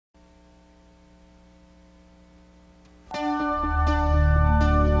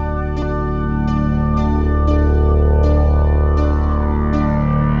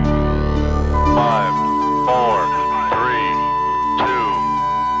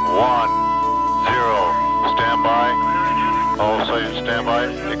Engine standby.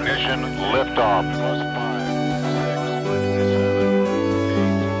 Ignition, liftoff.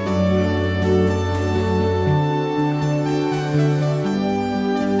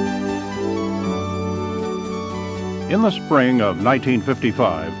 In the spring of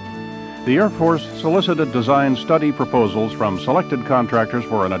 1955, the Air Force solicited design study proposals from selected contractors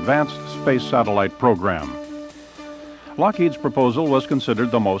for an advanced space satellite program. Lockheed's proposal was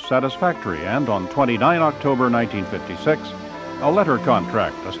considered the most satisfactory, and on 29 October 1956, a letter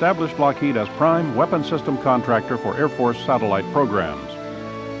contract established Lockheed as prime weapon system contractor for Air Force satellite programs.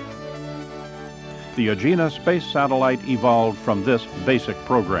 The Agena space satellite evolved from this basic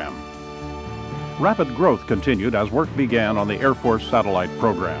program. Rapid growth continued as work began on the Air Force satellite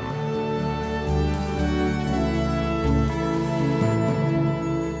program.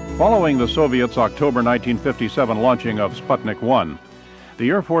 Following the Soviets' October 1957 launching of Sputnik 1, the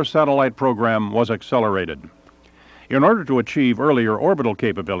Air Force satellite program was accelerated. In order to achieve earlier orbital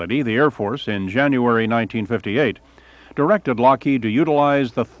capability, the Air Force, in January 1958, directed Lockheed to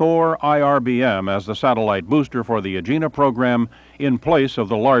utilize the Thor IRBM as the satellite booster for the Agena program in place of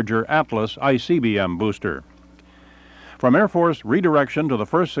the larger Atlas ICBM booster. From Air Force redirection to the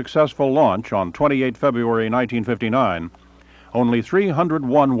first successful launch on 28 February 1959, only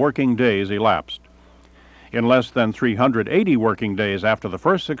 301 working days elapsed. In less than 380 working days after the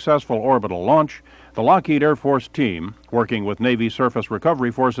first successful orbital launch, the Lockheed Air Force team, working with Navy Surface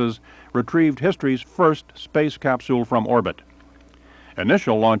Recovery Forces, retrieved history's first space capsule from orbit.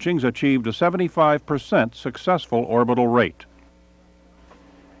 Initial launchings achieved a 75% successful orbital rate.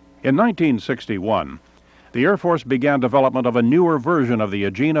 In 1961, the Air Force began development of a newer version of the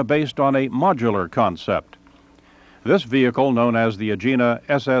Agena based on a modular concept. This vehicle, known as the Agena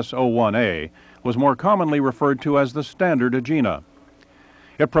SS-01A, was more commonly referred to as the standard Agena.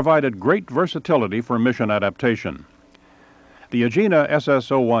 It provided great versatility for mission adaptation. The Agena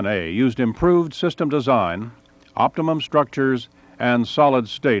SS-01A used improved system design, optimum structures, and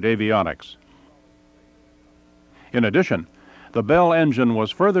solid-state avionics. In addition, the Bell engine was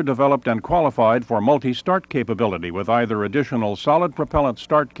further developed and qualified for multi-start capability with either additional solid propellant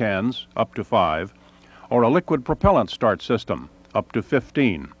start cans, up to 5, or a liquid propellant start system, up to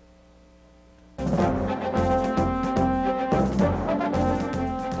 15.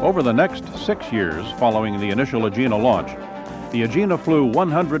 Over the next 6 years following the initial Agena launch, the Agena flew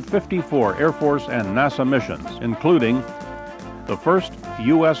 154 Air Force and NASA missions, including the first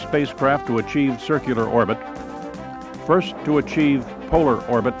U.S. spacecraft to achieve circular orbit, first to achieve polar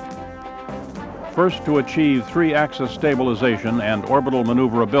orbit, first to achieve 3-axis stabilization and orbital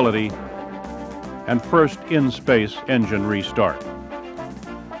maneuverability, and first in-space engine restart.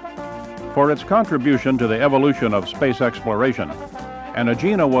 For its contribution to the evolution of space exploration, an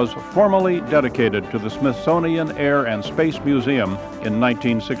Agena was formally dedicated to the Smithsonian Air and Space Museum in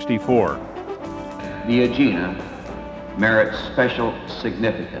 1964. The Agena merits special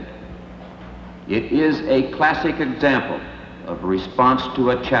significance. It is a classic example of a response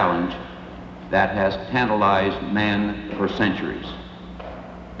to a challenge that has tantalized man for centuries.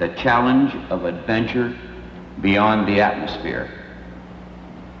 The challenge of adventure beyond the atmosphere.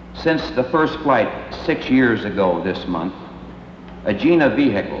 Since the first flight 6 years ago this month, Agena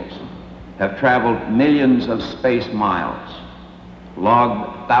vehicles have traveled millions of space miles,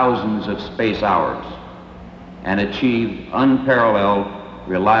 logged thousands of space hours, and achieved unparalleled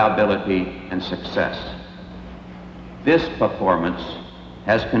reliability and success. This performance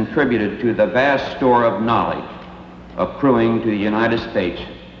has contributed to the vast store of knowledge accruing to the United States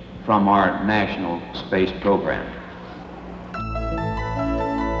from our national space program.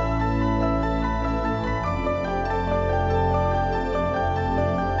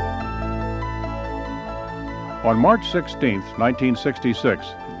 On March 16,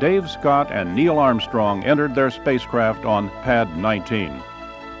 1966, Dave Scott and Neil Armstrong entered their spacecraft on Pad 19.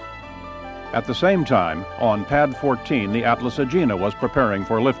 At the same time, on Pad 14, the Atlas Agena was preparing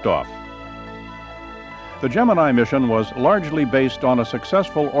for liftoff. The Gemini mission was largely based on a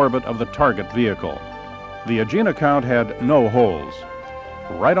successful orbit of the target vehicle. The Agena count had no holes.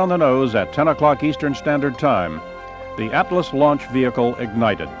 Right on the nose at 10 o'clock Eastern Standard Time, the Atlas launch vehicle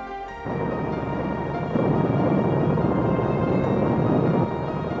ignited.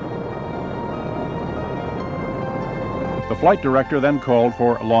 The flight director then called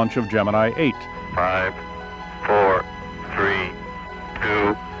for launch of Gemini 8. 5, 4, 3,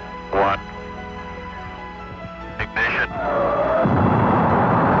 2, 1. Ignition.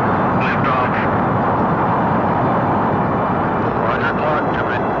 Liftoff. Roger, clock,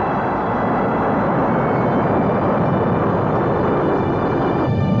 Gemini.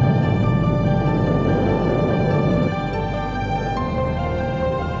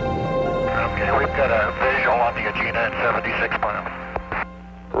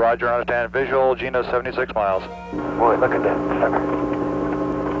 understand. Visual, Agena 76 miles. Boy, look at that sucker.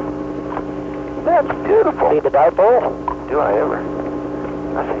 That's beautiful. See the dipole? Do I ever?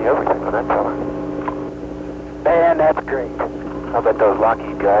 I see everything on that fella. Man, that's great. I bet those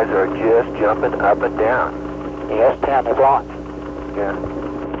Lockheed guys are just jumping up and down. The S-10 is launched. Yeah.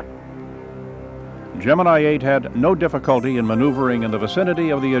 Gemini 8 had no difficulty in maneuvering in the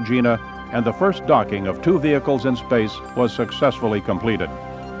vicinity of the Agena, and the first docking of two vehicles in space was successfully completed.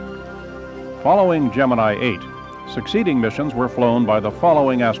 Following Gemini 8, succeeding missions were flown by the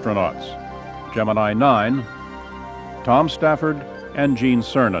following astronauts: Gemini 9, Tom Stafford and Gene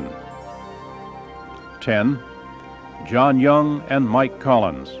Cernan; 10, John Young and Mike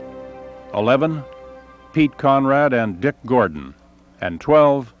Collins; 11, Pete Conrad and Dick Gordon; and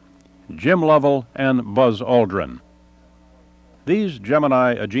 12, Jim Lovell and Buzz Aldrin. These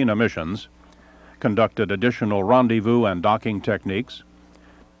Gemini Agena missions conducted additional rendezvous and docking techniques,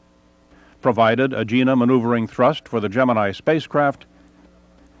 provided Agena maneuvering thrust for the Gemini spacecraft,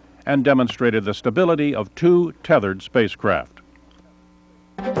 and demonstrated the stability of two tethered spacecraft.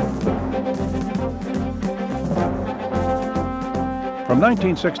 From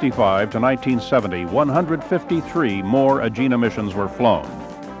 1965 to 1970, 153 more Agena missions were flown.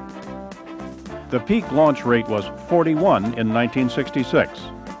 The peak launch rate was 41 in 1966.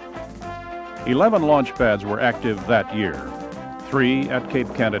 11 launch pads were active that year, 3 at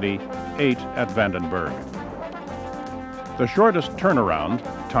Cape Kennedy, 8 at Vandenberg. The shortest turnaround,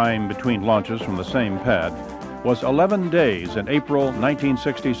 time between launches from the same pad, was 11 days in April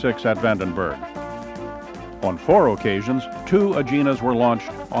 1966 at Vandenberg. On 4 occasions, 2 Agenas were launched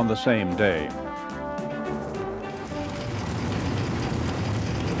on the same day.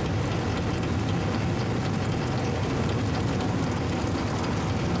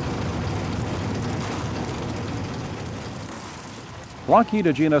 Lockheed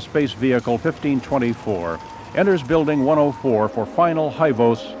Agena Space Vehicle 1524 enters Building 104 for final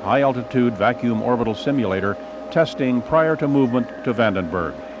HIVOS, high-altitude vacuum orbital simulator, testing prior to movement to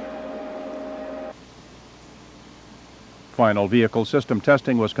Vandenberg. Final vehicle system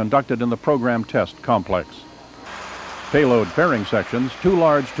testing was conducted in the program test complex. Payload fairing sections, too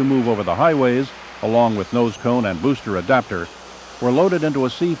large to move over the highways, along with nose cone and booster adapter, were loaded into a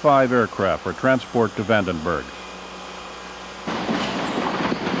C-5 aircraft for transport to Vandenberg.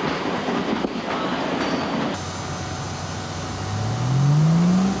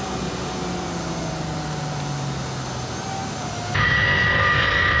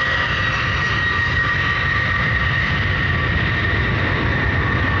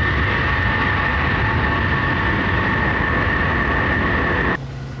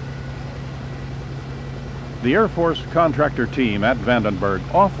 The Air Force contractor team at Vandenberg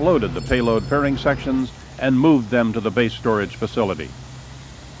offloaded the payload fairing sections and moved them to the base storage facility.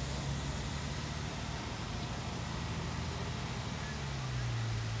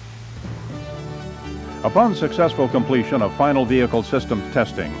 Upon successful completion of final vehicle systems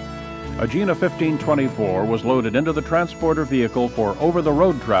testing, Agena 1524 was loaded into the transporter vehicle for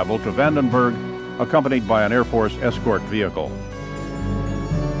over-the-road travel to Vandenberg, accompanied by an Air Force escort vehicle.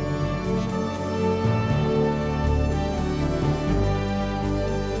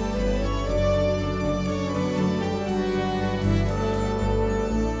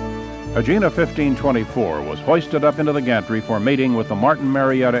 Agena 1524 was hoisted up into the gantry for mating with the Martin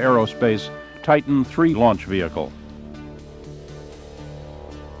Marietta Aerospace Titan III launch vehicle.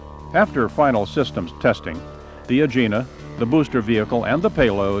 After final systems testing, the Agena, the booster vehicle, and the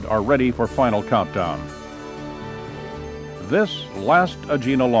payload are ready for final countdown. This last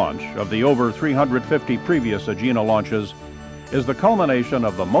Agena launch of the over 350 previous Agena launches is the culmination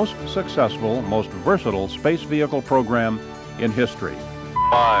of the most successful, most versatile space vehicle program in history.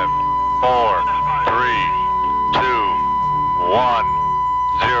 5, 4, 3, 2, 1,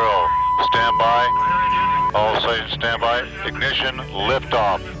 0. Stand by. All stations stand by. Ignition,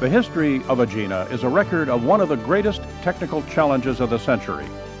 liftoff. The history of Agena is a record of one of the greatest technical challenges of the century,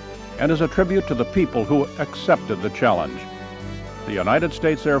 and is a tribute to the people who accepted the challenge: the United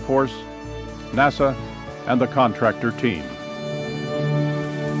States Air Force, NASA, and the contractor team.